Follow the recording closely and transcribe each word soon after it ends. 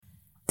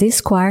This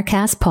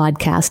Choircast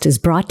podcast is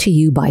brought to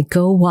you by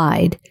Go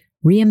Wide,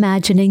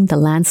 Reimagining the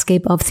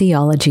Landscape of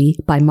Theology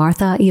by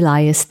Martha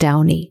Elias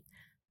Downey.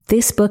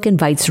 This book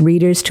invites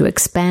readers to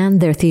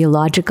expand their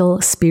theological,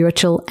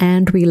 spiritual,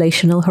 and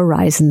relational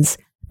horizons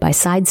by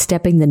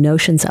sidestepping the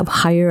notions of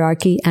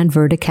hierarchy and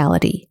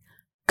verticality.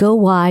 Go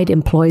Wide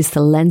employs the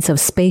lens of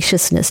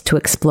spaciousness to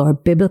explore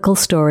biblical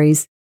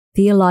stories,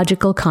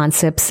 theological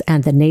concepts,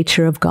 and the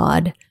nature of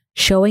God,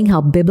 showing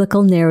how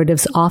biblical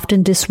narratives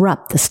often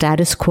disrupt the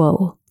status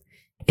quo.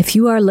 If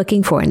you are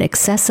looking for an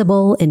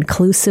accessible,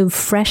 inclusive,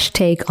 fresh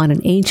take on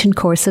an ancient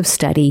course of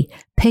study,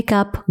 pick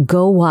up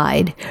Go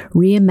Wide,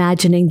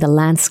 Reimagining the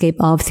Landscape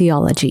of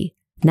Theology,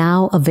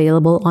 now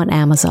available on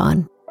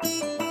Amazon.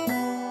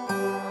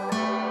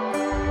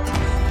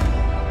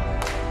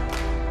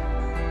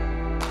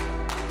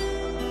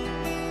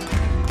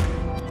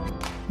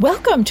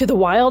 Welcome to the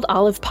Wild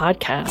Olive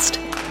Podcast.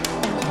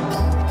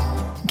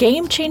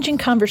 Game-changing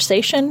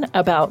conversation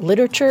about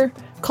literature,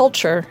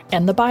 culture,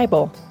 and the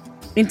Bible.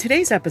 In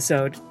today's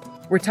episode,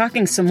 we're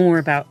talking some more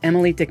about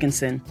Emily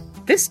Dickinson,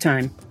 this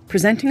time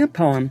presenting a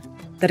poem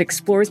that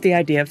explores the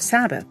idea of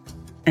Sabbath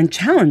and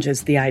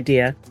challenges the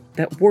idea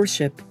that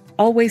worship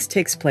always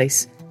takes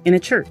place in a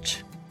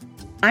church.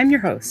 I'm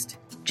your host,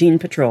 Jean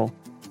Patrol.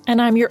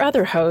 And I'm your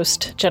other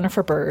host,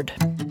 Jennifer Bird.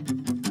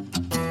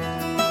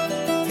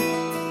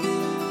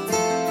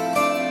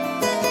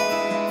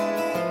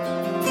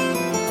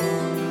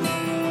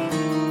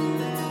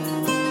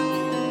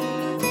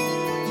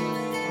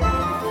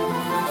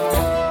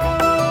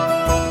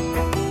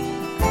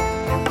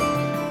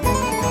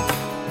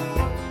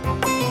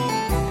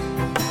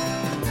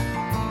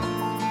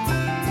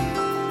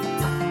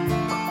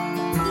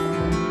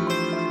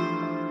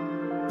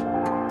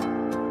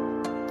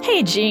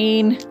 Hey,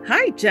 Jean.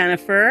 Hi,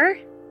 Jennifer.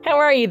 How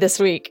are you this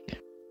week?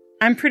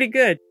 I'm pretty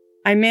good.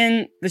 I'm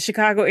in the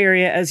Chicago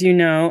area, as you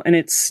know, and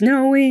it's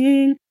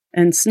snowing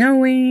and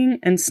snowing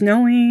and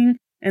snowing,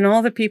 and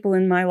all the people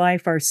in my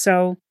life are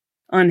so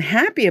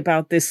unhappy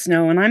about this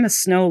snow, and I'm a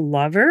snow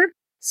lover,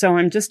 so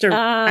I'm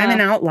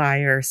an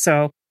outlier.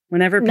 So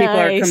whenever people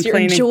are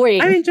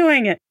complaining, I'm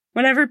enjoying it.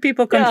 Whenever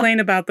people complain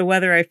about the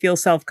weather, I feel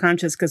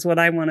self-conscious because what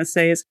I want to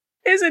say is,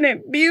 isn't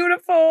it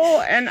beautiful?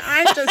 And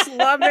I just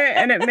love it.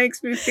 And it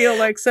makes me feel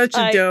like such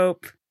a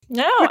dope.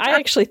 No, I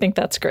actually think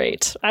that's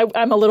great.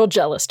 I'm a little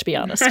jealous, to be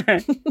honest.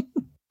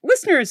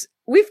 Listeners,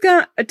 we've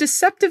got a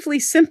deceptively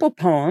simple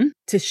poem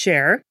to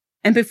share.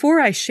 And before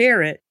I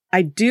share it,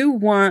 I do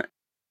want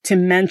to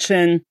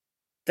mention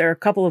there are a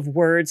couple of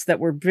words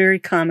that were very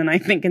common, I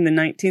think, in the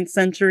 19th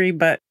century,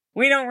 but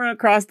we don't run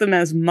across them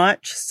as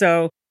much.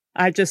 So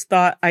I just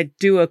thought I'd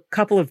do a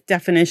couple of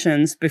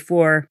definitions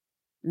before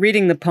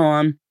reading the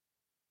poem.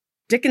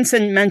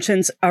 Dickinson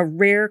mentions a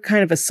rare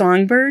kind of a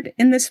songbird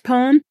in this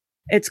poem.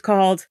 It's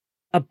called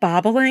a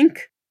bobolink.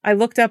 I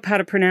looked up how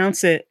to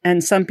pronounce it,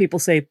 and some people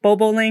say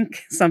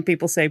bobolink, some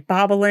people say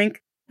bobolink.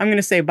 I'm going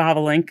to say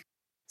bobolink.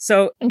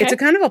 So It's a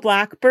kind of a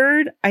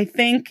blackbird. I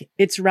think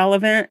it's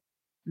relevant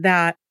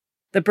that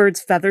the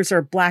bird's feathers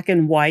are black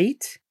and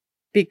white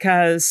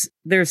because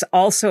there's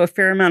also a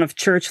fair amount of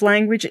church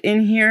language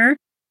in here.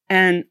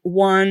 And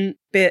one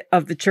bit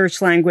of the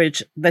church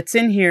language that's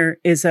in here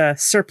is a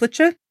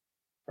surplicate.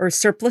 Or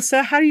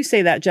surplusa. How do you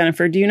say that,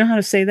 Jennifer? Do you know how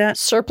to say that?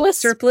 Surplus?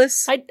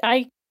 Surplus?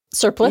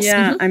 Surplus?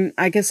 Yeah,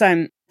 I guess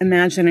I'm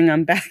imagining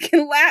I'm back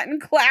in Latin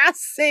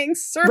class saying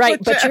surplus.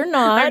 Right, but you're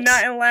not. I'm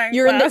not in Latin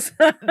you're class.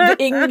 You're in the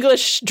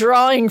English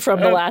drawing from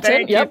the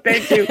Latin.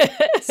 Thank you.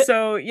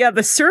 So,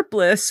 the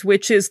surplice,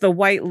 which is the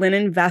white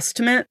linen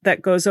vestment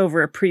that goes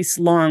over a priest's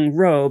long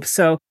robe.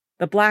 So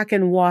the black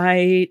and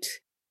white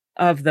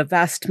of the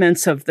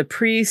vestments of the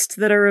priest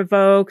that are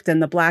evoked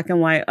and the black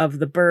and white of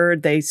the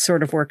bird, they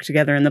sort of work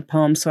together in the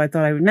poem. So I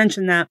thought I would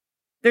mention that.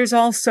 There's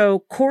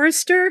also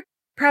chorister.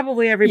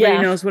 Probably everybody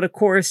knows what a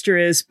chorister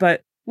is,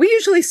 but we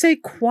usually say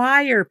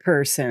choir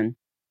person.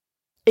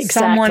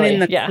 Exactly. Someone in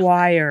the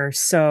choir.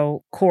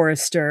 So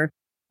chorister.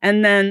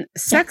 And then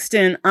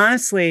sexton,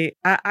 honestly,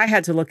 I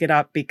had to look it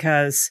up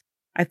because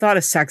I thought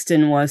a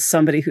sexton was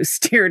somebody who's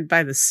steered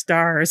by the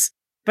stars.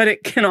 But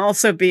it can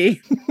also be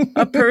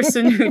a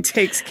person who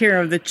takes care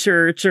of the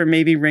church or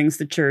maybe rings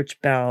the church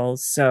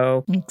bells.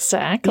 So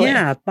exactly.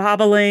 Yeah,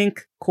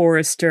 bobolink,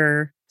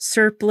 chorister,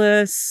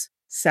 surplice,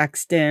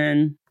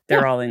 sexton,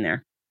 they're all in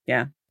there.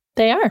 Yeah.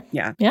 They are.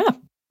 Yeah. Yeah.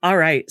 All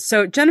right.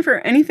 So Jennifer,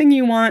 anything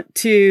you want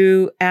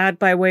to add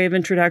by way of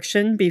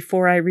introduction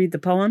before I read the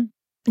poem?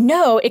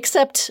 No,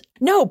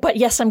 but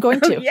yes, I'm going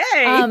to.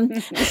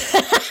 Yay!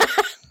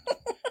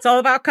 It's all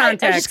about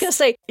context. I was just going to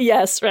say,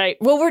 yes, right.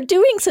 Well, we're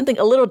doing something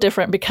a little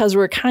different because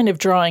we're kind of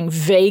drawing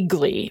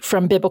vaguely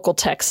from biblical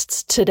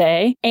texts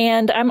today.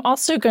 And I'm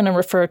also going to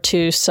refer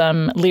to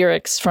some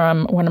lyrics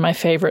from one of my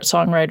favorite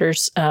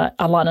songwriters,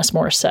 Alanis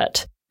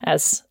Morissette,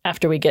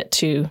 after we get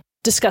to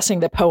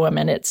discussing the poem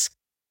and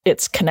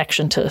its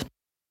connection to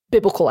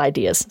biblical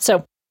ideas. So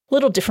a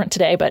little different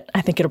today, but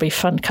I think it'll be a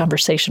fun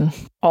conversation.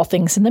 All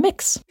things in the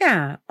mix.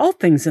 Yeah, all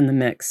things in the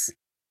mix.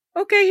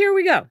 Okay, here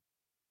we go.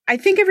 I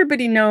think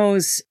everybody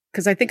knows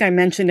because I think I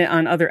mentioned it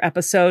on other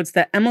episodes,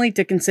 that Emily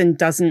Dickinson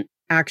doesn't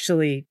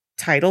actually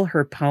title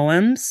her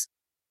poems.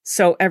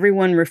 So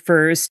everyone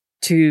refers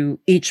to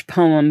each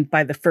poem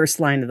by the first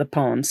line of the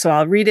poem. So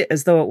I'll read it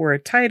as though it were a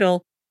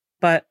title,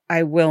 but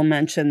I will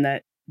mention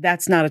that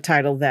that's not a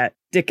title that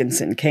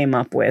Dickinson came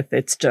up with.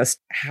 It's just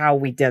how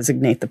we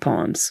designate the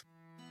poems.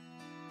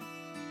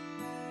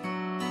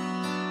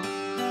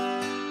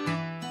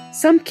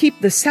 Some keep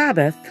the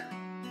Sabbath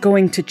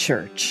going to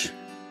church.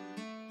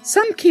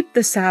 Some keep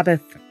the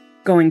Sabbath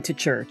going to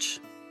church.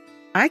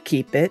 I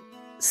keep it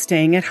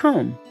staying at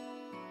home,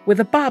 with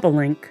a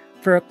bobolink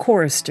for a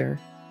chorister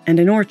and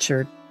an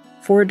orchard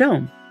for a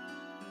dome.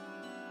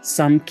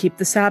 Some keep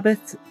the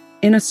Sabbath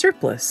in a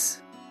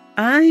surplice.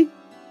 I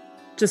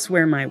just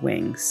wear my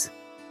wings.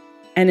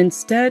 And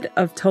instead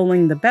of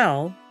tolling the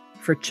bell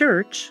for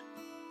church,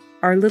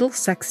 our little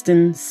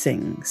sexton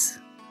sings.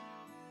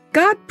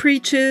 God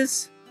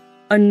preaches,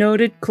 a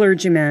noted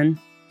clergyman,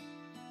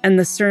 and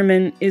the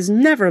sermon is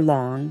never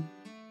long.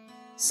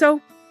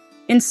 So,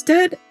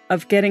 instead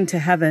of getting to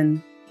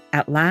heaven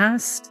at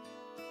last,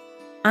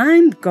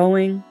 I'm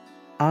going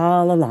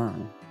all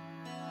along.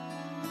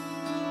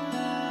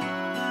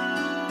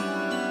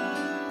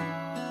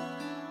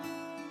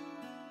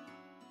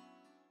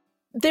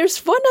 There's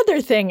one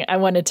other thing I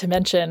wanted to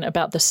mention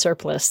about the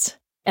surplice,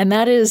 and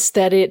that is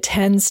that it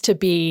tends to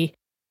be,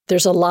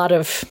 there's a lot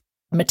of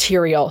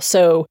material.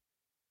 So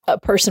a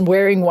person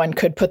wearing one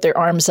could put their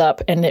arms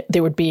up and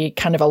there would be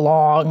kind of a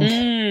long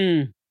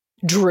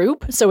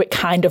droop. So it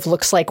kind of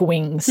looks like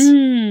wings.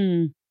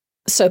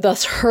 So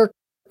thus her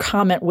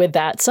comment with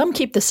that, some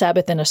keep the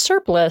Sabbath in a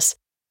surplice.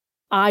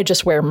 I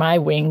just wear my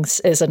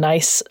wings is a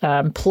nice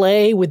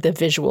play with the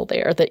visual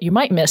there that you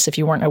might miss if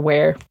you weren't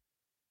aware.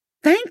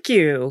 Thank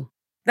you.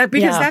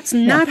 Because that's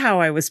not how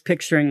I was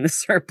picturing the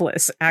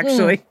surplice,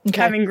 actually,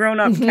 having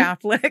grown up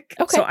Catholic.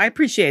 Okay. So I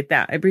appreciate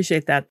that.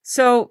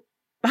 So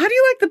how do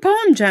you like the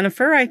poem,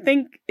 Jennifer? I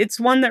think it's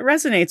one that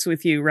resonates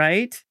with you,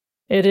 right?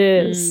 It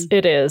is.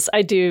 It is.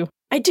 I do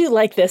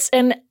like this.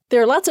 And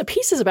there are lots of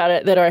pieces about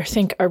it that I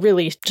think are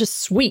really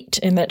just sweet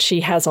in that she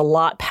has a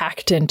lot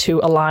packed into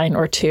a line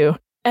or two.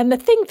 And the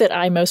thing that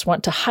I most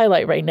want to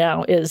highlight right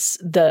now is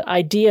the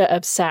idea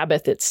of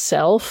Sabbath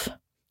itself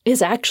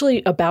is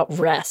actually about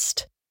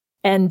rest.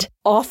 And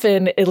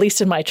often, at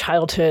least in my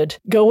childhood,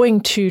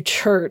 going to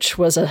church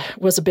was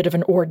a bit of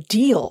an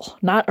ordeal,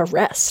 not a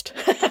rest.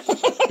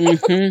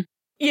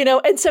 You know,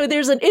 and so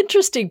there's an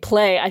interesting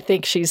play I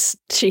think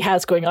she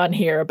has going on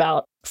here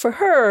about, for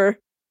her,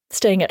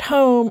 staying at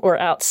home or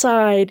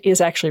outside is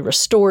actually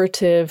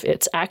restorative.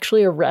 It's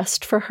actually a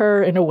rest for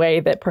her in a way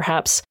that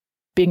perhaps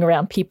being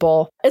around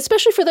people,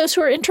 especially for those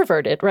who are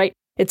introverted, right?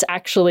 It's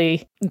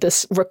actually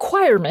this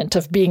requirement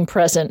of being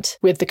present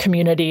with the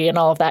community and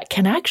all of that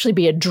can actually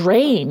be a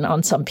drain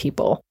on some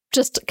people.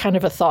 Just kind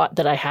of a thought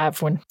that I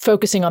have when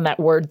focusing on that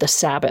word, the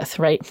Sabbath,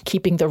 right?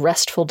 Keeping the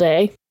restful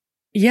day.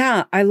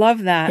 Yeah, I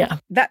love that.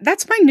 Yeah.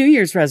 That's my New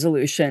Year's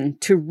resolution,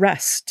 to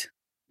rest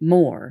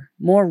more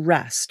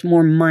rest,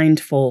 more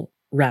mindful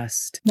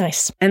rest.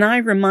 Nice. And I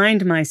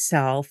remind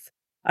myself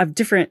of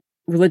different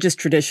religious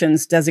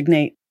traditions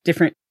designate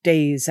different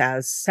days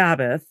as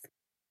Sabbath.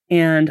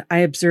 And I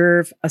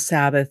observe a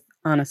Sabbath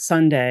on a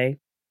Sunday,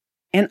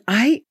 and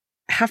I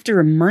have to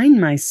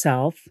remind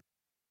myself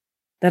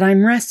that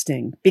I'm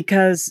resting,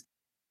 because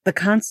the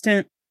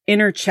constant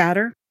inner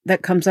chatter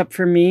that comes up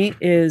for me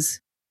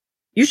is,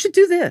 you should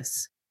do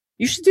this.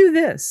 You should do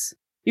this.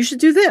 You should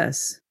do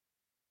this.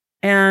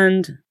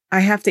 And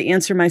I have to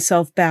answer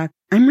myself back,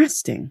 I'm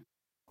resting.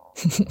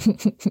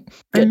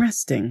 I'm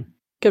resting.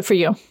 Good for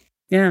you.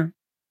 Yeah.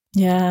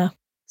 Yeah.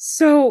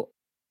 So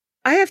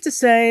I have to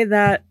say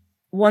that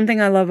one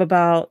thing I love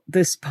about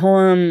this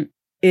poem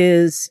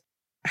is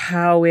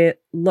how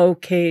it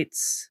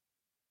locates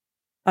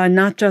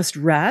not just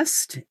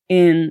rest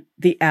in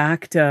the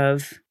act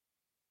of,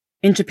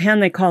 in Japan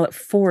they call it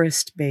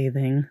forest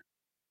bathing,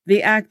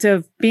 the act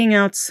of being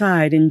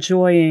outside,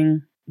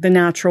 enjoying the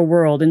natural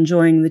world,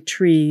 enjoying the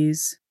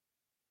trees,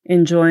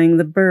 enjoying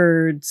the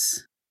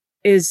birds,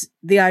 is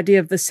the idea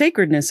of the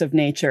sacredness of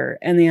nature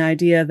and the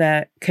idea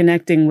that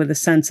connecting with a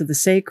sense of the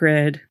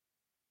sacred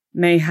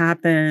may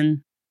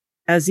happen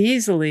as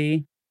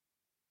easily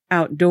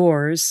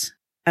outdoors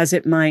as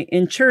it might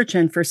in church,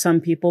 and for some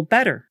people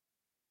better.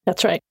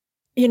 That's right.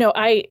 You know,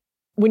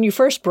 when you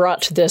first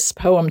brought this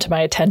poem to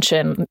my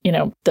attention, you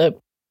know,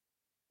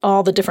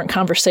 all the different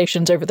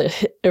conversations over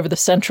the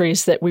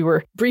centuries that we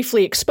were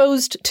briefly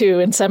exposed to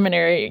in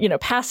seminary, you know,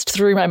 passed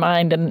through my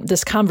mind, and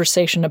this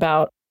conversation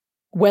about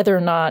whether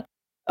or not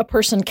a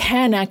person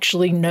can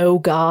actually know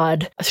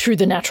God through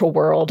the natural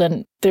world.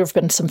 And there have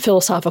been some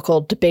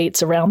philosophical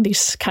debates around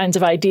these kinds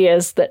of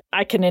ideas that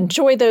I can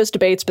enjoy those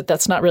debates, but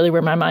that's not really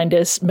where my mind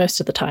is most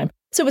of the time.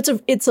 So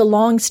it's a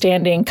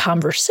long-standing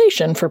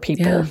conversation for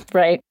people,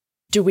 right?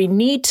 Do we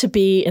need to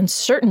be in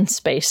certain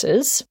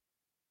spaces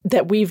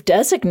that we've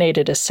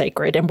designated as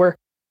sacred? And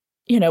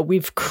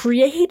we've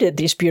created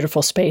these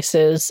beautiful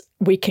spaces.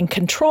 We can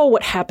control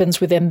what happens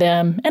within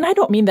them. And I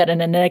don't mean that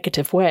in a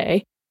negative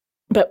way.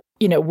 But,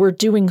 we're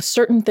doing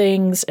certain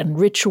things and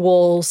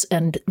rituals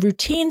and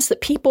routines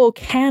that people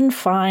can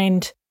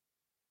find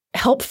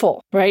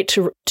helpful, right?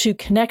 To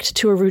connect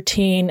to a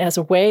routine as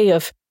a way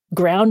of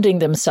grounding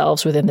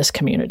themselves within this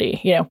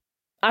community.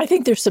 I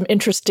think there's some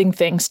interesting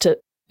things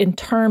in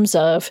terms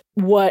of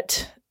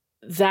what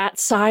that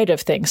side of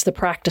things, the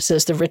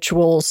practices, the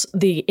rituals,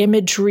 the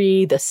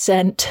imagery, the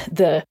scent,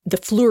 the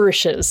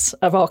flourishes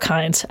of all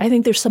kinds. I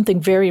think there's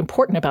something very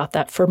important about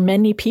that for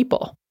many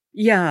people.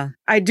 Yeah,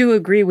 I do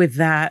agree with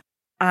that.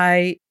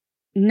 I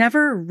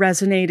never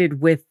resonated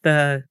with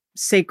the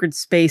sacred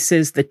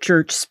spaces, the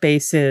church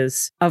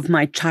spaces of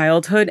my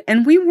childhood,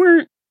 and we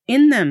weren't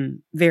in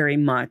them very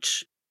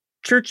much.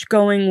 Church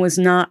going was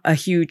not a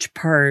huge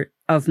part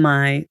of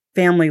my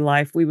family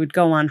life. We would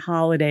go on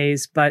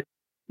holidays, but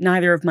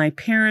neither of my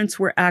parents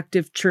were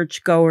active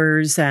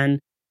churchgoers, and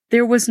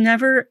there was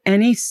never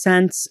any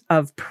sense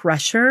of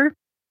pressure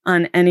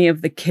on any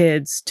of the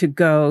kids to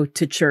go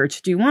to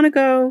church. Do you want to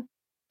go?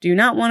 Do you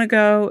not want to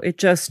go? It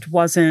just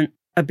wasn't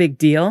a big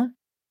deal.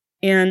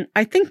 And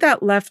I think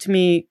that left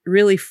me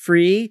really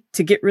free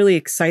to get really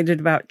excited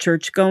about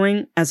church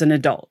going as an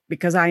adult,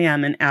 because I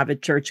am an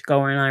avid church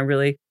goer and I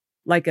really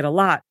like it a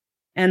lot.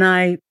 And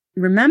I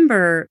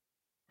remember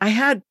I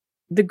had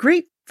the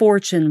great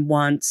fortune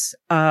once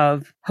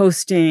of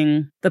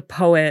hosting the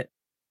poet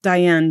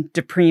Diane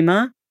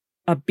DePrima,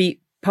 a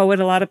beat poet.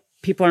 A lot of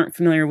people aren't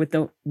familiar with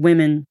the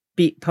women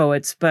beat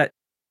poets,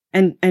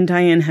 and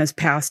Diane has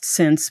passed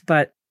since,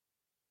 but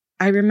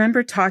I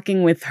remember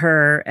talking with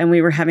her and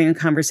we were having a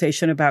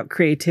conversation about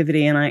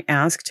creativity, and I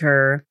asked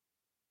her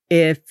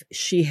if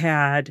she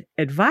had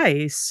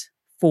advice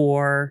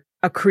for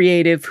a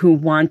creative who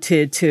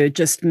wanted to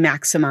just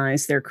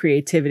maximize their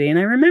creativity. And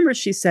I remember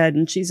she said,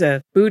 and she's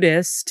a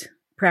Buddhist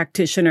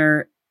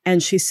practitioner,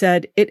 and she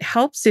said, it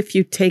helps if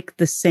you take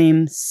the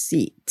same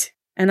seat.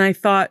 And I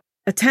thought,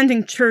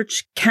 attending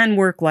church can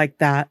work like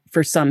that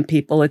for some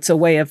people. It's a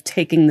way of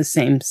taking the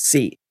same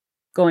seat,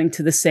 going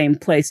to the same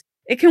place.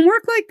 It can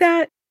work like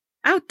that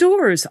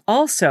outdoors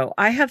also.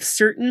 I have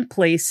certain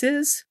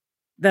places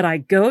that I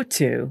go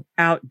to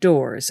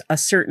outdoors, a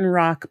certain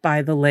rock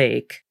by the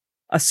lake,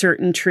 a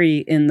certain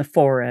tree in the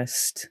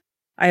forest.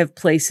 I have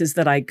places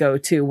that I go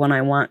to when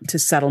I want to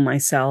settle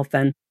myself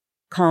and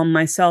calm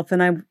myself,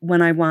 and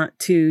when I want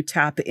to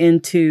tap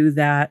into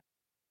that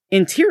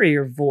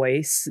interior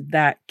voice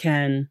that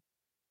can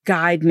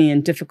guide me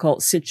in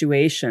difficult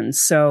situations.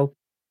 So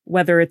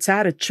whether it's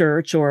at a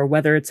church or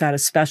whether it's at a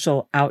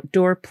special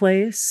outdoor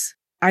place,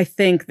 I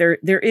think there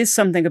is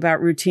something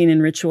about routine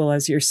and ritual,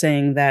 as you're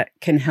saying, that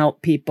can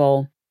help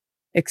people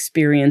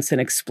experience and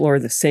explore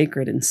the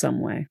sacred in some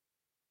way.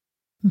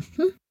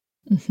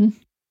 Mm-hmm. Mm-hmm.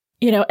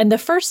 And the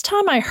first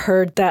time I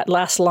heard that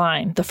last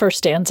line, the first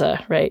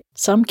stanza, right?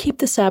 Some keep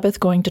the Sabbath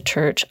going to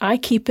church. I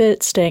keep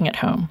it staying at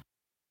home.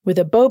 With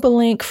a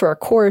bobolink for a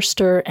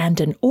chorister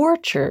and an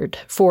orchard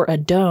for a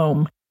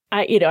dome.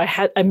 I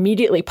had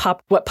immediately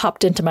what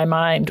popped into my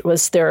mind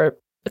was there are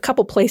a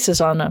couple places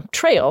on a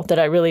trail that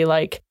I really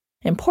like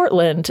in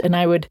Portland, and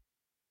I would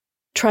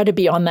try to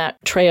be on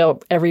that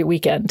trail every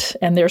weekend.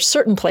 And there are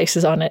certain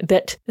places on it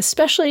that,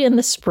 especially in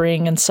the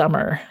spring and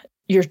summer,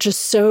 you're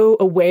just so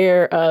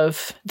aware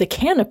of the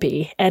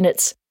canopy, and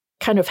it's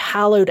kind of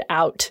hollowed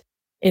out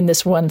in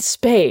this one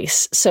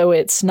space. So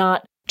it's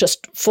not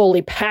just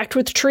fully packed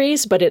with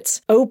trees, but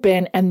it's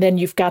open. And then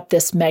you've got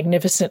this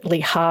magnificently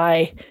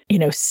high,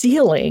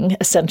 ceiling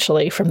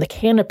essentially from the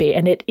canopy.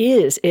 And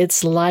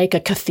it's like a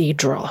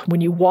cathedral.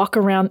 When you walk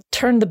around,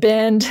 turn the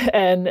bend,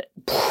 and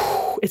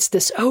it's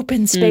this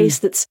open space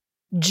that's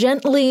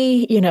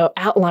gently,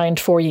 outlined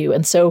for you.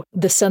 And so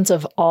the sense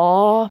of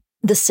awe,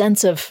 the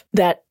sense of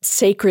that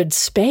sacred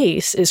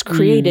space is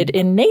created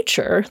in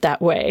nature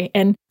that way.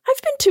 And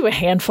I've been to a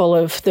handful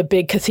of the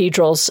big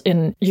cathedrals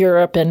in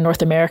Europe and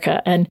North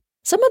America, and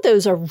some of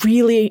those are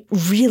really,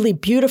 really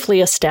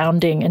beautifully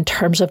astounding in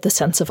terms of the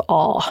sense of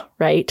awe,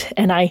 right?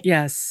 And I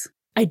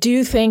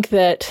do think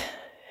that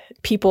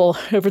people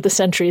over the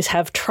centuries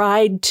have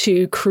tried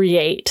to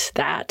create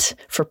that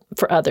for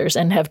others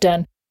and have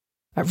done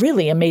a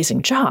really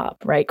amazing job,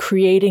 right?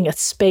 Creating a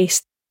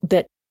space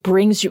that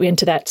brings you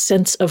into that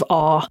sense of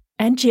awe.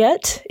 And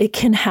yet it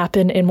can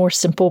happen in more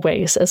simple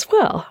ways as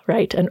well,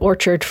 right? An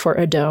orchard for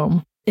a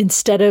dome.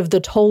 Instead of the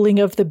tolling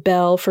of the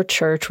bell for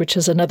church, which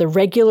is another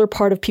regular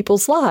part of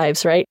people's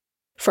lives, right?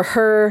 For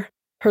her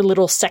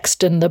little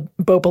sexton, the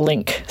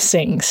bobolink,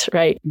 sings,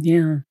 right?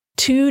 Yeah.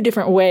 Two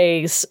different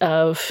ways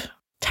of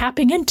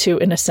tapping into,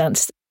 in a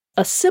sense,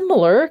 a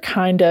similar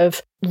kind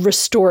of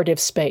restorative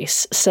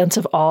space, sense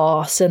of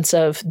awe, sense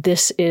of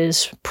this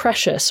is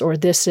precious or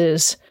this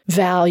is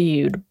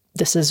valued.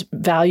 This is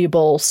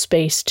valuable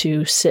space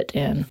to sit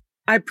in.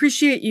 I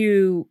appreciate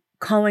you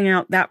calling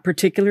out that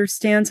particular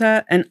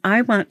stanza. And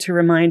I want to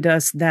remind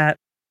us that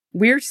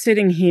we're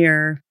sitting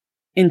here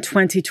in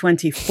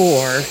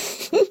 2024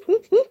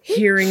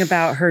 hearing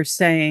about her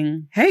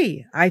saying,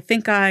 hey, I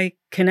think I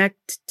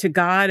connect to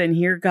God and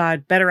hear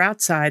God better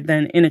outside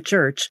than in a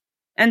church.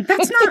 And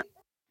that's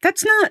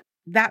not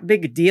that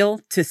big a deal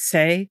to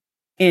say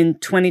in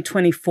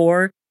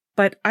 2024.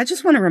 But I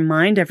just want to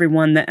remind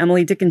everyone that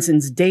Emily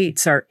Dickinson's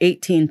dates are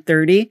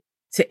 1830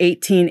 to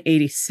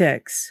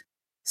 1886.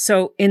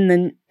 So in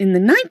the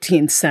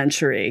 19th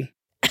century,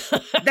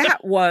 that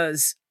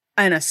was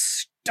an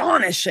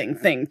astonishing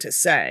thing to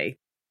say.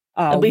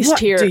 At least what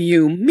here. Do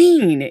you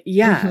mean?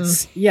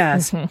 Yes,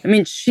 yes. I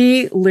mean,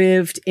 she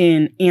lived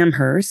in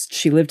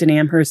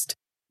Amherst,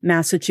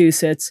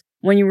 Massachusetts.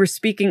 When you were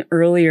speaking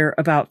earlier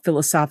about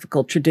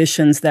philosophical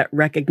traditions that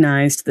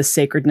recognized the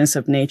sacredness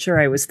of nature,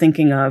 I was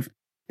thinking of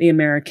the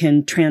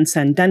American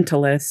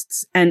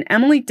transcendentalists. And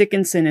Emily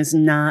Dickinson is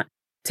not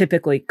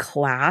typically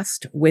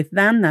classed with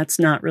them. That's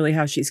not really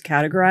how she's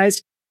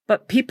categorized.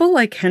 But people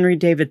like Henry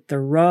David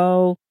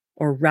Thoreau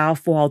or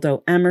Ralph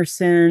Waldo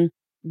Emerson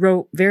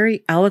wrote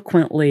very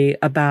eloquently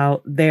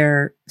about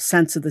their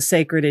sense of the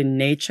sacred in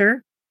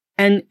nature.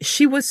 And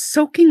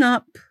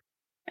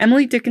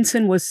Emily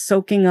Dickinson was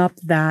soaking up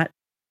that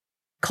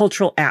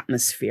cultural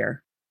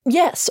atmosphere.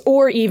 Yes,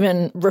 or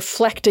even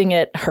reflecting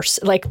it.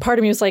 Like, part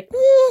of me was like,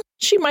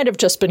 she might have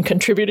just been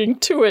contributing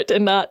to it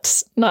and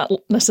not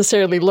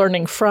necessarily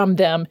learning from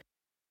them.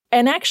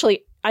 And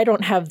actually, I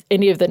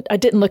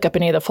didn't look up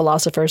any of the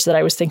philosophers that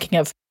I was thinking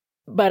of,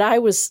 but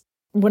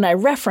when I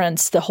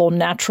referenced the whole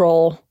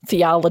natural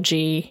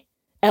theology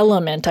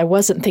element, I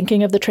wasn't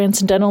thinking of the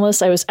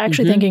transcendentalists. I was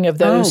actually thinking of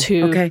those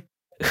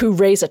who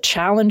raise a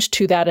challenge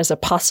to that as a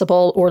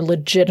possible or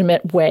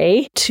legitimate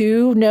way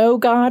to know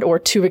God or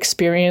to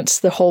experience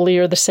the holy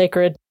or the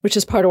sacred, which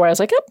is part of why I was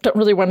like, don't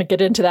really want to get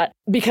into that,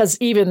 because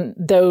even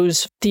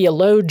those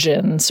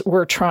theologians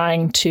were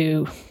trying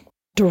to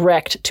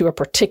direct to a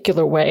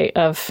particular way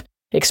of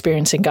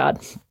experiencing God.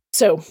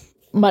 So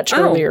much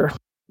earlier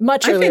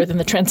than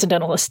the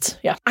transcendentalists.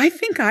 Yeah. I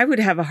think I would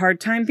have a hard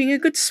time being a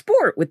good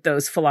sport with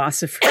those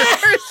philosophers.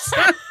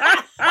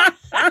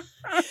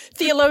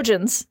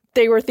 Theologians.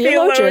 They were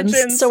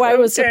theologians. So I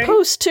was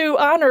supposed to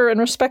honor and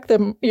respect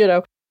them, Yes.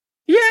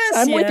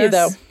 I'm with you,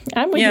 though.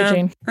 I'm with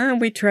you, Jean.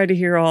 We try to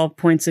hear all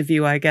points of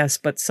view, I guess,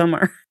 but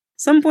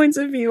some points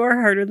of view are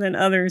harder than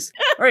others.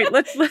 All right,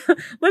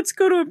 let's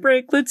go to a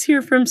break. Let's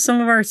hear from some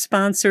of our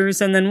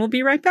sponsors, and then we'll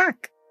be right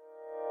back.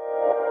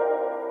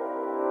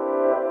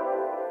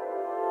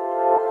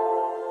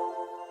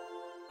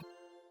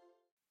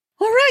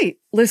 All right,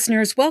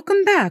 listeners,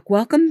 welcome back.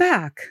 Welcome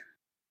back.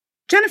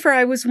 Jennifer,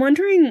 I was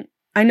wondering,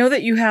 I know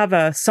that you have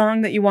a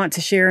song that you want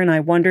to share, and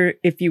I wonder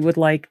if you would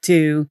like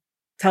to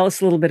tell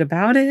us a little bit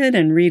about it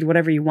and read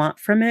whatever you want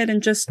from it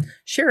and just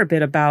share a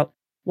bit about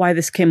why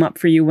this came up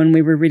for you when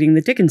we were reading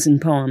the Dickinson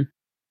poem.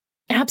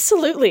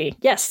 Absolutely.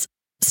 Yes.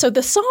 So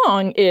the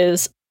song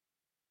is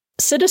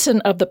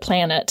Citizen of the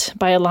Planet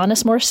by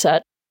Alanis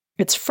Morissette.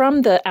 It's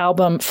from the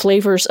album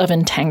Flavors of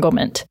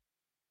Entanglement.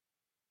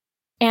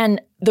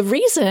 And the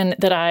reason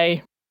that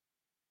I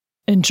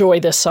enjoy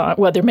this song,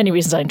 well, there are many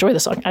reasons I enjoy the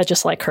song. I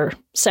just like her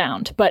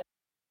sound, but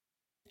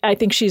I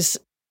think she's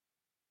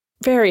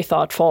very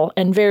thoughtful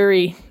and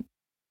very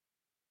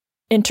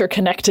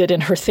interconnected in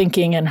her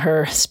thinking and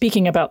her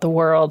speaking about the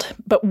world.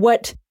 But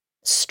what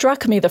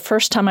struck me the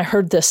first time I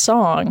heard this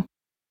song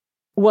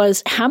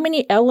was how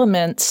many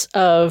elements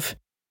of,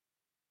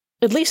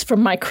 at least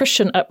from my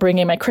Christian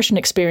upbringing, my Christian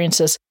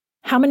experiences,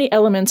 how many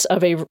elements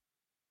of a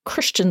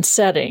Christian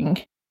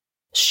setting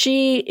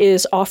she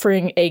is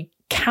offering a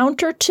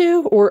counter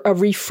to, or a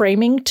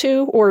reframing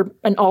to, or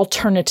an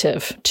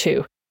alternative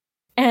to.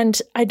 And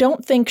I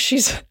don't think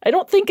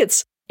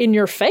it's in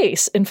your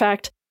face. In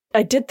fact,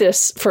 I did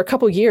this for a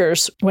couple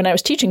years when I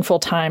was teaching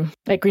full-time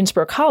at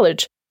Greensboro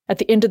College. At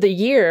the end of the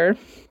year,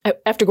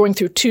 after going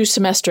through 2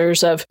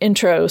 semesters of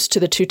intros to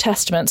the 2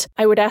 Testaments,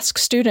 I would ask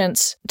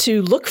students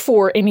to look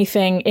for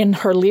anything in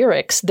her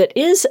lyrics that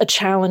is a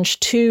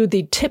challenge to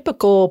the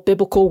typical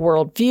biblical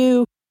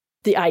worldview,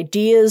 the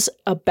ideas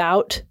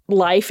about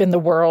life in the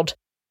world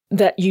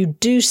that you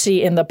do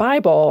see in the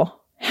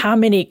Bible. How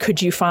many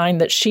could you find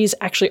that she's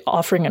actually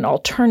offering an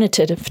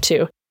alternative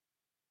to?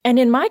 And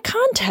in my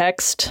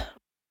context,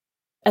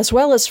 as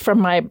well as from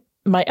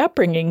my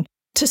upbringing,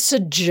 to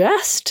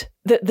suggest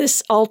that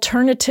this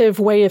alternative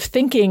way of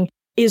thinking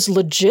is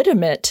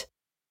legitimate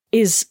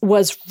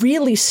was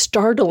really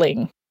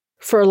startling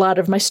for a lot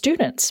of my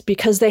students,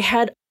 because they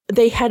had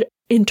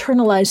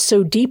internalized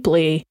so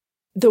deeply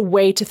the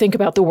way to think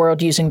about the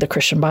world using the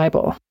Christian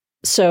Bible.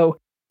 So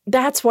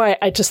that's why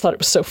I just thought it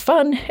was so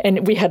fun,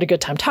 and we had a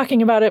good time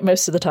talking about it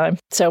most of the time.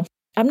 So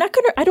I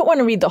don't want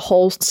to read the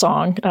whole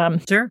song,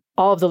 Sure.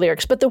 all of the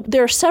lyrics, but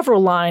there are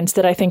several lines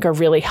that I think are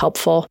really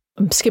helpful.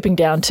 I'm skipping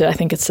down to, I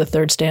think it's the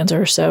 3rd stanza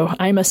or so.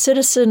 I'm a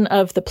citizen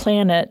of the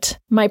planet.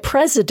 My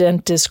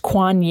president is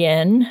Kuan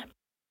Yin.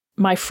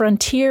 My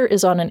frontier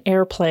is on an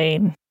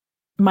airplane.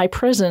 My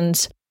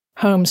prison's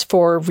homes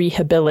for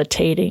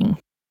rehabilitating.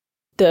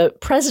 The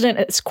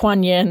president is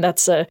Kuan Yin.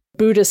 That's a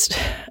Buddhist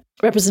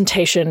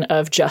representation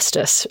of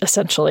justice,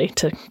 essentially,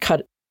 to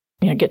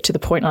get to the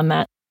point on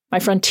that. My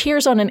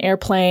frontier's on an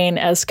airplane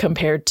as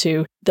compared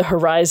to the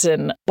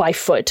horizon by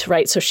foot,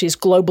 right? So she's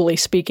globally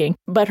speaking.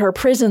 But her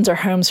prisons are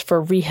homes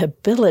for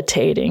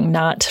rehabilitating,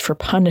 not for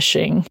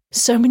punishing.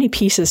 So many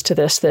pieces to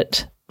this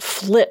that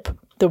flip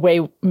the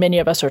way many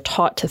of us are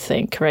taught to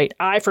think, right?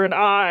 Eye for an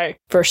eye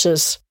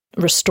versus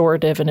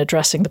restorative and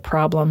addressing the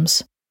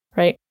problems,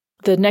 right?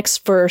 The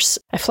next verse,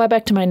 I fly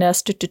back to my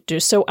nest,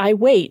 so I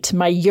wait,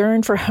 my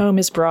yearn for home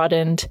is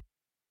broadened,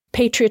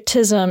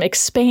 patriotism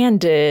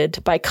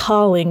expanded by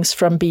callings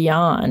from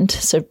beyond,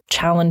 so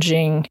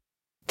challenging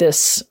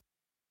this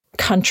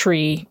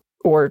country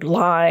or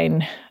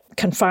line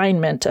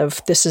confinement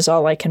of this is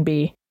all I can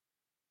be,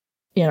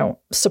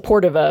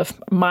 supportive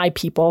of, my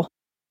people.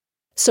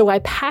 So I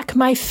pack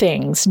my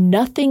things,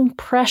 nothing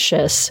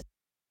precious,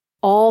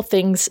 all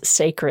things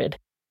sacred.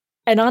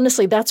 And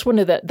honestly, that's one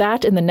of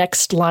that and the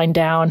next line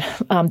down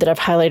that I've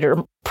highlighted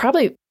are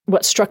probably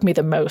what struck me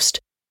the most.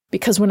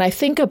 Because when I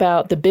think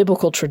about the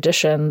biblical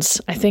traditions,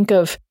 I think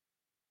of,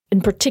 in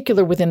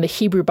particular within the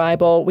Hebrew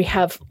Bible, we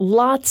have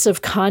lots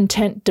of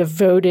content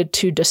devoted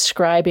to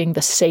describing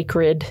the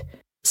sacred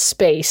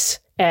space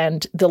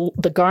and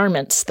the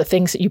garments, the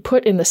things that you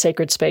put in the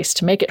sacred space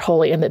to make it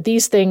holy, and that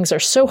these things are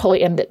so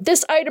holy, and that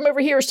this item over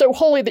here is so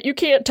holy that you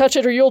can't touch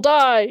it or you'll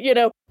die,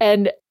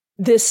 and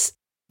this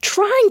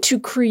trying to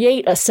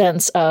create a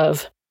sense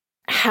of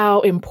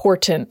how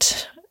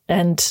important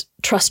and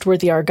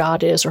trustworthy our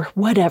God is or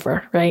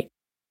whatever, right?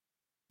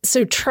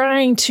 So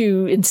trying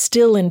to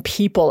instill in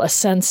people a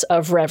sense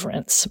of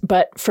reverence.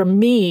 But for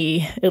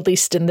me, at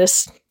least in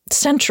this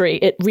century,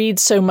 it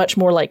reads so much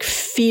more like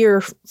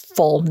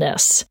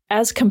fearfulness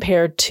as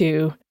compared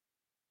to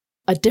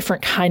a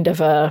different kind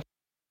of a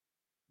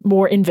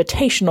more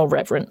invitational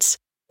reverence.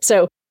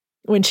 So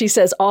when she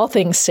says all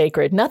things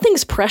sacred,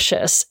 nothing's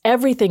precious,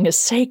 everything is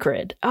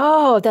sacred.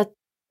 Oh, that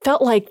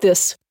felt like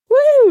this,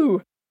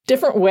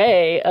 different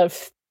way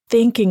of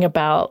thinking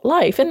about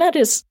life. And that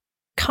is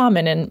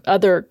common in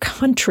other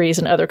countries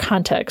and other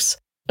contexts.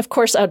 Of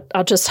course,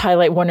 I'll just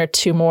highlight one or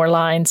two more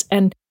lines.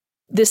 And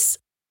this,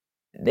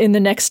 in the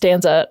next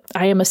stanza,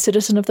 I am a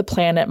citizen of the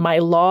planet. My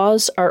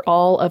laws are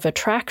all of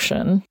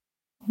attraction.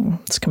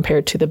 It's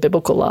compared to the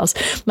biblical laws.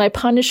 My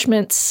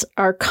punishments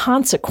are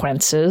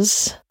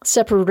consequences,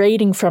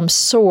 separating from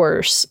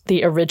source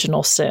the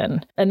original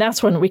sin. And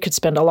that's one we could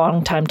spend a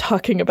long time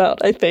talking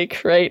about, I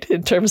think, right?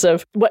 In terms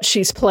of what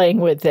she's playing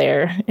with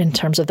there, in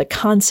terms of the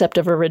concept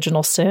of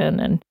original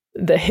sin and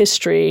the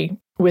history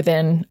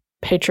within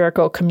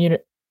patriarchal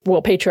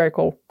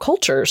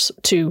cultures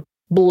to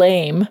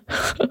blame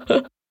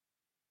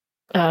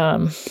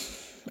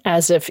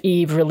as if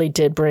Eve really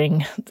did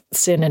bring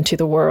sin into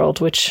the world,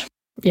 which,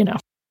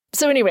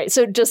 So anyway,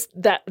 so just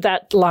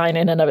that line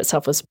in and of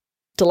itself was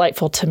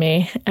delightful to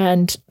me.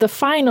 And the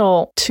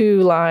final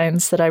two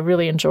lines that I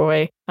really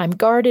enjoy, I'm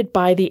guarded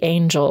by the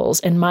angels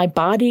and my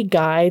body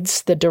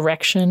guides the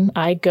direction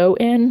I go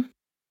in.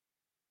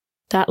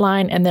 That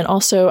line. And then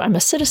also, I'm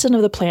a citizen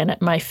of the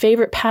planet, my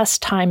favorite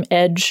pastime,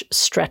 edge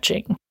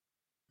stretching.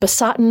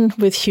 Besotten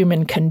with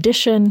human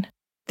condition,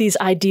 these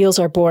ideals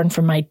are born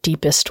from my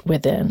deepest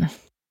within.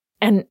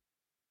 And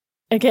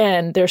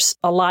again, there's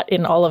a lot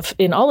in all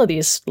of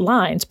these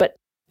lines, but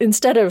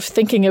instead of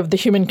thinking of the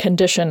human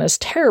condition as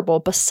terrible,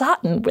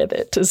 besotten with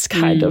it is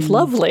kind of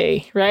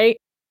lovely, right?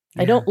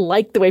 Yeah. I don't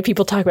like the way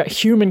people talk about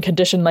human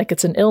condition like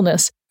it's an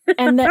illness.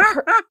 And then,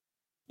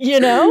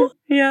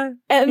 Yeah.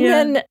 And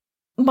then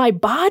my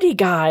body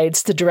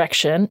guides the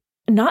direction,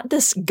 not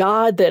this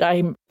God that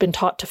I've been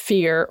taught to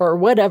fear or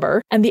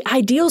whatever. And the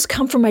ideals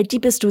come from my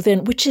deepest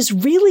within, which is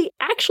really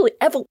actually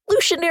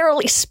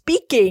evolutionarily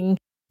speaking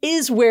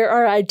is where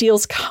our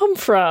ideals come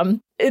from,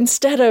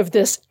 instead of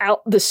this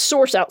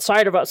source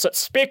outside of us that's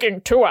speaking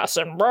to us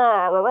and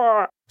rah, rah,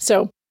 rah.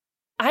 So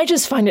I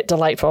just find it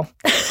delightful.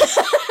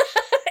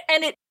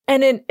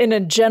 and in a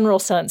general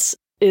sense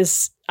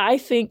is, I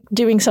think,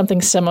 doing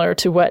something similar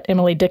to what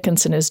Emily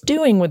Dickinson is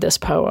doing with this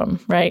poem,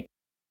 right?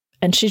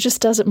 And she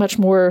just does it much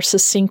more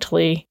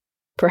succinctly,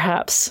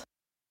 perhaps.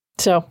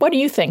 So what do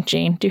you think,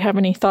 Jean? Do you have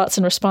any thoughts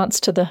in response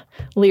to the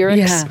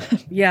lyrics?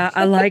 Yeah,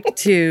 I like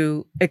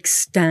to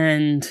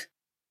extend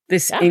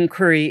this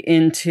inquiry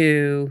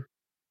into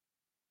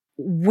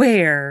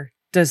where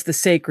does the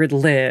sacred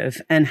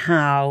live and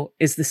how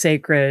is the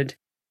sacred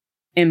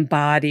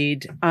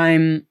embodied.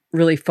 I'm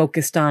really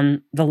focused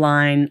on the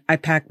line, I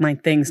pack my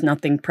things,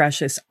 nothing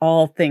precious,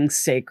 all things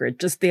sacred.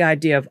 Just the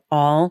idea of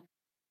all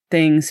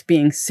things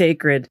being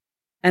sacred.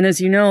 And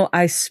as you know,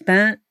 I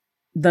spent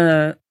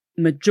the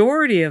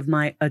majority of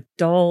my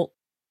adult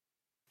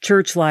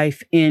church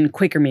life in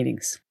Quaker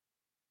meetings.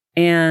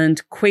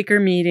 And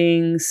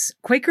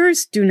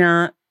Quakers do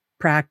not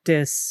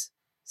practice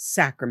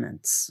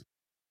sacraments,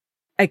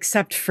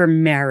 except for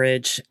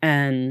marriage,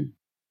 and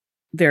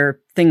there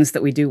are things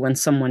that we do when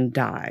someone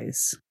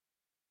dies.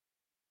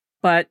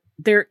 But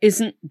there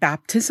isn't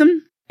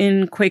baptism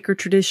in Quaker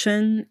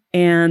tradition,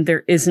 and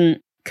there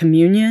isn't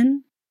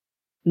communion,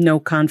 no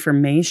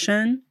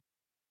confirmation.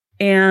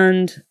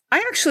 And I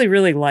actually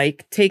really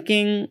like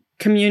taking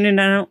communion.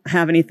 I don't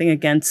have anything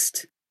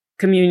against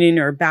communion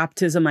or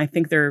baptism. I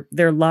think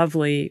they're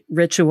lovely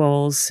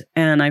rituals,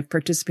 and I've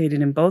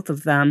participated in both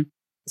of them.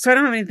 So I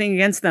don't have anything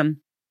against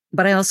them.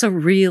 But I also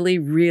really,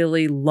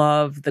 really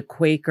love the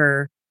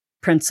Quaker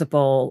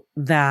principle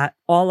that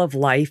all of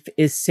life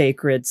is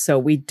sacred. So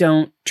we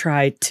don't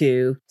try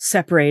to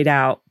separate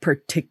out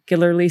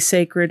particularly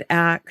sacred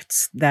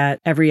acts, that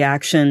every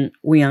action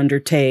we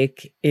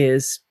undertake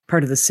is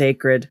part of the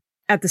sacred.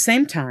 At the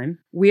same time,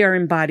 we are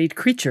embodied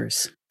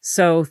creatures.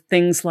 So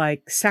things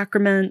like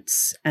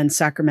sacraments and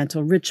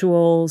sacramental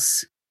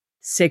rituals,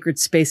 sacred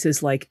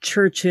spaces like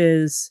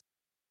churches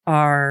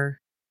are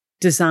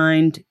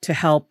designed to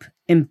help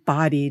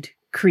embodied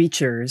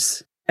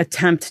creatures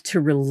attempt to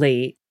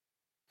relate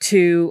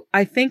to,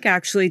 I think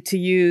actually to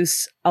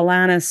use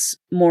Alanis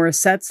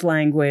Morissette's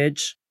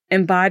language,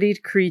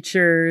 embodied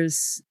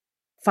creatures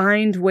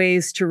find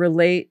ways to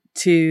relate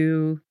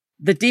to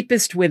the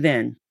deepest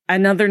within.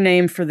 Another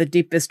name for the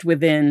deepest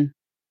within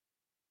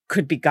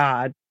could be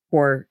God,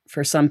 or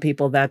for some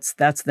people, that's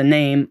the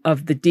name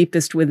of the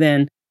deepest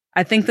within.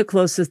 I think the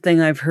closest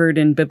thing I've heard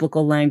in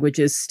biblical language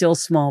is still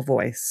small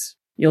voice.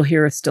 You'll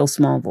hear a still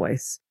small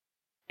voice.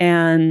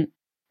 And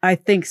I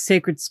think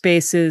sacred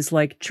spaces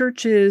like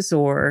churches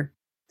or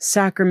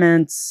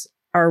sacraments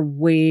are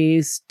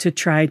ways to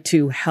try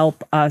to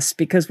help us,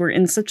 because we're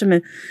in such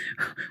a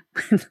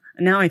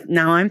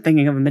now I'm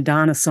thinking of a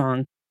Madonna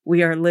song.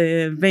 We are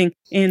living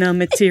in a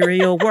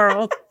material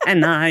world,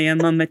 and I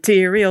am a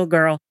material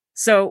girl.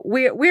 So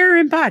we're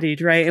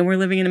embodied, right? And we're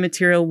living in a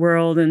material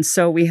world, and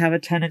so we have a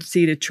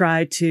tendency to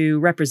try to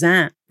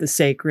represent the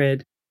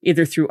sacred,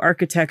 either through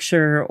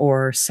architecture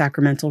or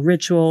sacramental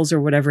rituals or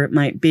whatever it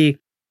might be.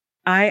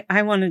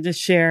 I wanted to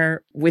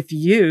share with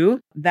you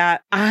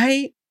that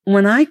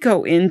when I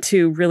go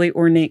into really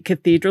ornate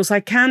cathedrals, I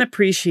can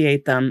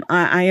appreciate them.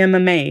 I am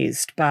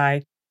amazed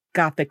by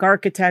Gothic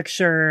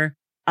architecture.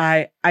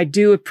 I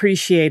do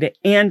appreciate it.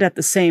 And at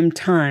the same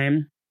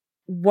time,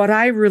 what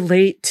I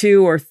relate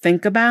to or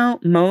think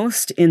about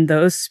most in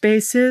those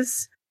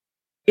spaces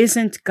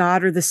isn't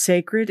God or the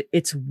sacred,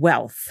 it's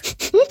wealth.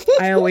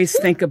 I always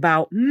think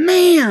about,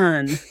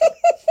 man,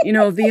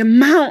 the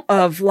amount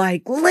of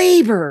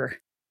labor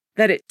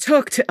that it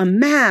took to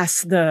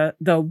amass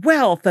the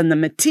wealth and the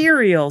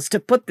materials to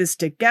put this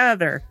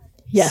together.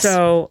 Yes.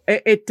 So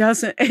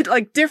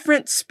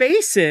different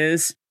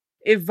spaces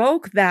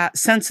evoke that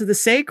sense of the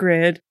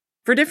sacred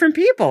for different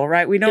people,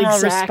 right? We don't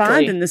all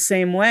respond in the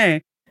same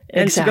way.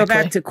 And to go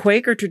back to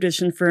Quaker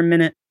tradition for a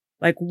minute,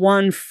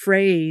 one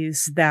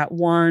phrase that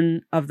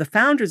one of the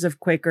founders of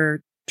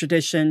Quaker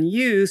tradition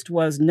used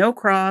was no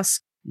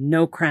cross,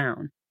 no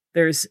crown.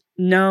 There's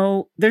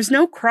no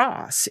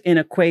cross in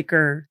a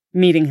Quaker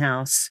meeting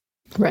house.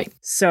 Right.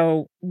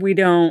 So we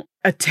don't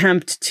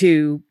attempt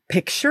to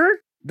picture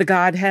the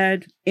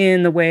Godhead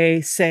in the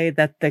way, say,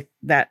 that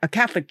a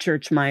Catholic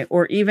church might,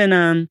 or even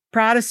a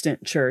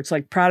Protestant church.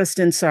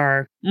 Protestants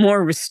are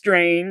more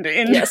restrained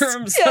in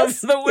terms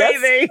of the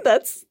way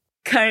that's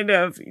kind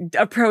of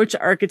approach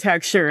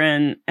architecture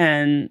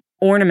and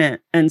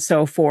ornament and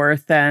so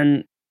forth.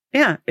 And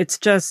yeah, it's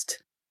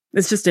just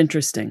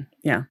interesting.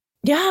 Yeah.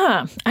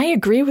 Yeah, I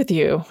agree with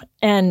you.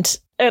 And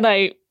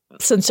I,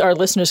 since our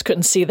listeners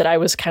couldn't see that I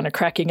was kind of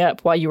cracking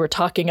up while you were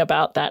talking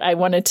about that, I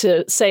wanted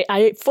to say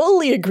I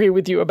fully agree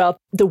with you about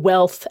the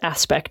wealth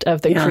aspect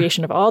of the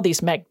creation of all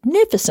these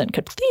magnificent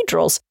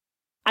cathedrals.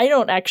 I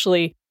don't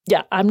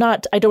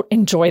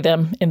enjoy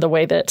them in the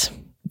way that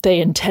they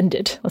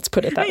intended. Let's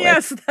put it that way.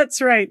 Yes,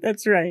 that's right.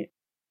 That's right.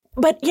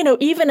 But,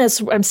 even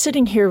as I'm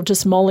sitting here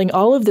just mulling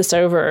all of this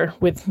over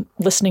with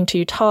listening to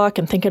you talk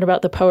and thinking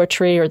about the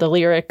poetry or the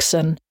lyrics,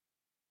 and,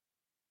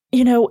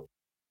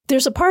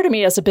 there's a part of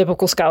me as a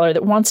biblical scholar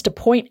that wants to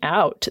point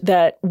out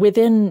that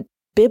within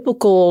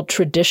biblical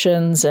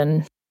traditions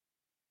and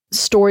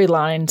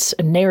storylines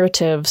and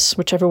narratives,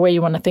 whichever way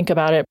you want to think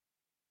about it,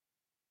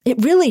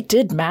 it really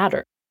did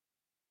matter.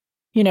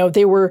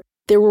 There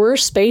were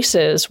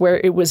spaces where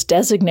it was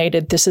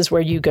designated, this is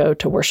where you go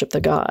to worship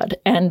the God.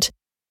 And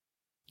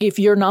if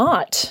you're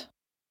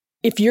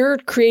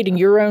creating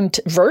your own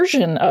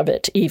version of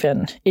it,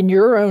 even in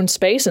your own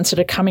space, instead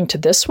of coming to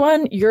this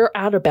one, you're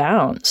out of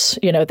bounds.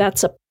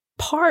 That's a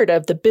part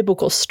of the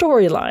biblical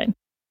storyline.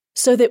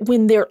 So that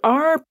when there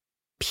are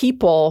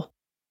people,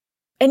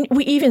 and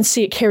we even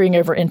see it carrying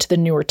over into the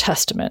Newer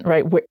Testament,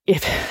 right?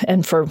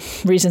 And for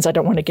reasons I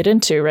don't want to get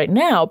into right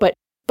now, but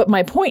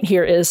my point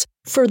here is,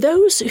 for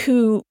those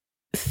who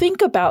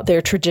think about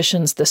their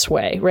traditions this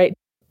way, right?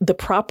 The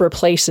proper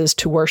places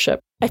to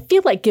worship, I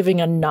feel like giving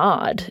a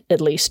nod,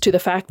 at least, to the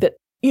fact that,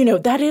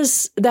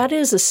 that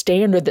is a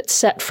standard that's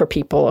set for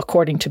people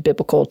according to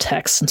biblical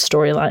texts and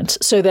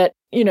storylines. So that,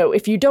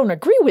 if you don't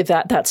agree with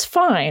that, that's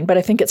fine. But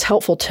I think it's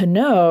helpful to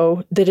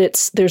know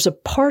that there's a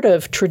part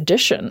of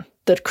tradition,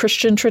 that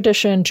Christian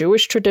tradition,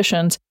 Jewish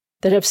traditions,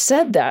 that have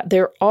said that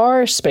there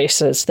are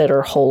spaces that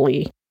are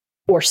holy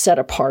or set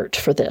apart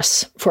for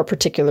this, for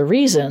particular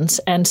reasons.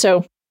 And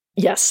so,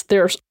 yes,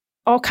 there's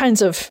all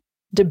kinds of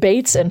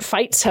debates and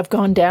fights have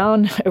gone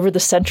down over the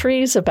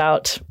centuries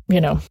about,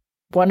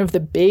 one of the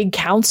big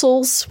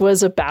councils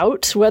was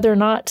about whether or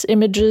not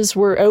images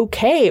were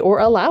okay or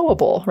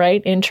allowable,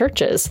 right, in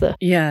churches. The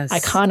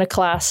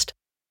iconoclast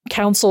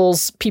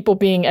councils, people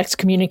being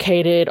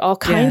excommunicated, all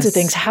kinds of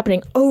things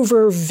happening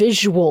over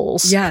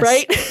visuals,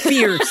 right?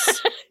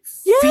 Fierce.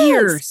 Yes.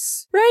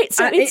 Fierce. Right.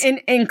 So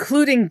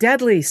including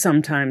deadly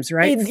sometimes,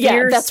 right?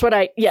 Fierce, that's what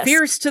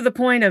Fierce to the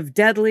point of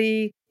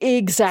deadly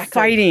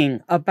fighting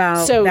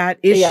about that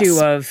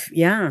issue of,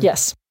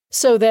 Yes.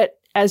 So that,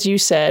 as you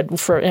said,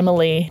 for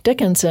Emily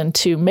Dickinson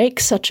to make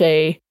such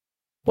a,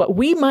 what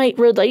we might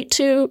relate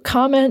to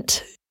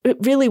comment, it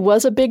really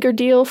was a bigger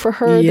deal for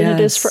her than it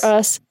is for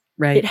us.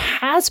 Right. It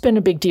has been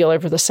a big deal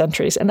over the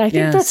centuries. And I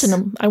think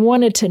I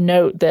wanted to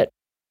note that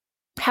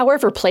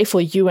however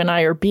playful you and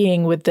I are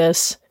being with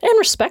this and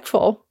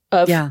respectful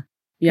of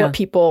what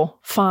people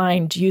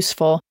find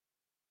useful,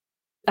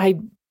 I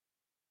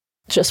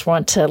just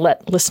want to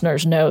let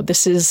listeners know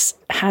this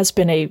has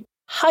been a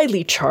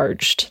highly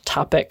charged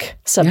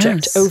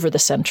subject over the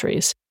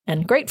centuries,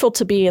 and grateful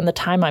to be in the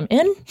time I'm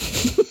in.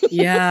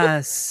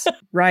 Yes.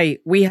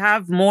 Right. We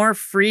have more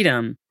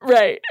freedom.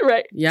 Right.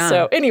 Yeah.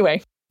 So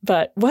anyway,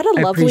 but what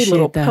a lovely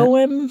little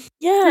poem.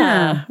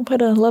 Yeah.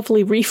 What a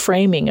lovely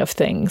reframing of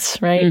things,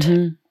 right?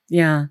 Mm-hmm.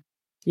 Yeah.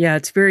 Yeah.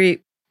 It's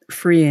very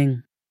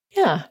freeing.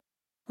 Yeah.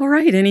 All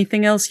right.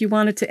 Anything else you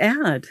wanted to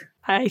add?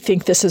 I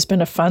think this has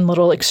been a fun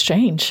little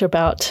exchange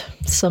about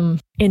some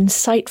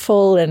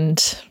insightful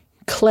and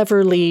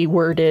cleverly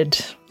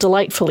worded,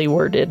 delightfully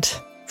worded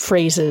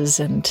phrases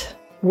and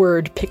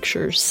word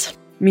pictures.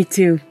 Me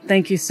too.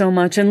 Thank you so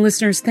much. And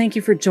listeners, thank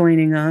you for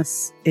joining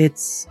us.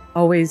 It's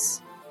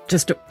always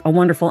just a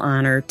wonderful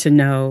honor to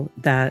know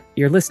that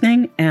you're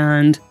listening,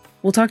 and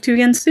we'll talk to you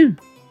again soon.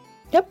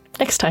 Yep.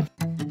 Next time.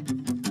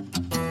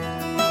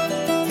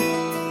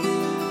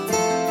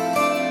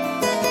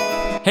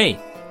 Hey,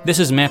 this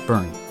is Matt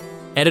Byrne,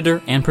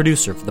 editor and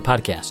producer for the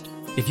podcast.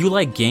 If you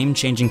like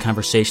game-changing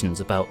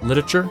conversations about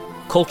literature,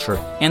 culture,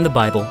 and the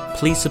Bible,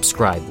 please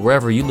subscribe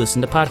wherever you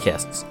listen to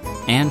podcasts,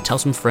 and tell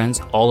some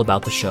friends all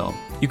about the show.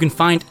 You can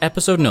find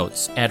episode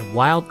notes at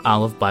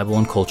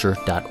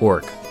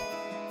wildolivebibleandculture.org.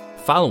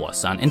 Follow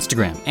us on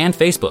Instagram and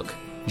Facebook.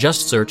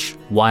 Just search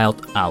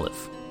Wild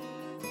Olive.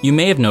 You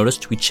may have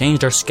noticed we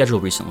changed our schedule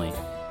recently.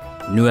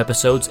 New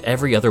episodes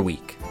every other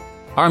week.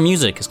 Our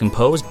music is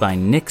composed by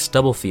Nick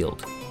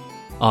Stubblefield.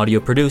 Audio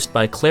produced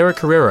by Clara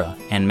Carrera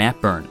and Matt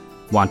Byrne.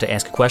 Want to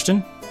ask a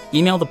question?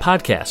 Email the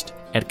podcast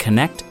at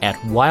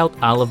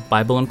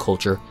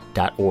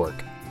connect@wildolivebibleandculture.org.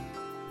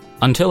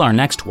 Until our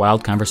next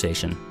wild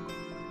conversation.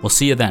 We'll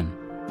see you then.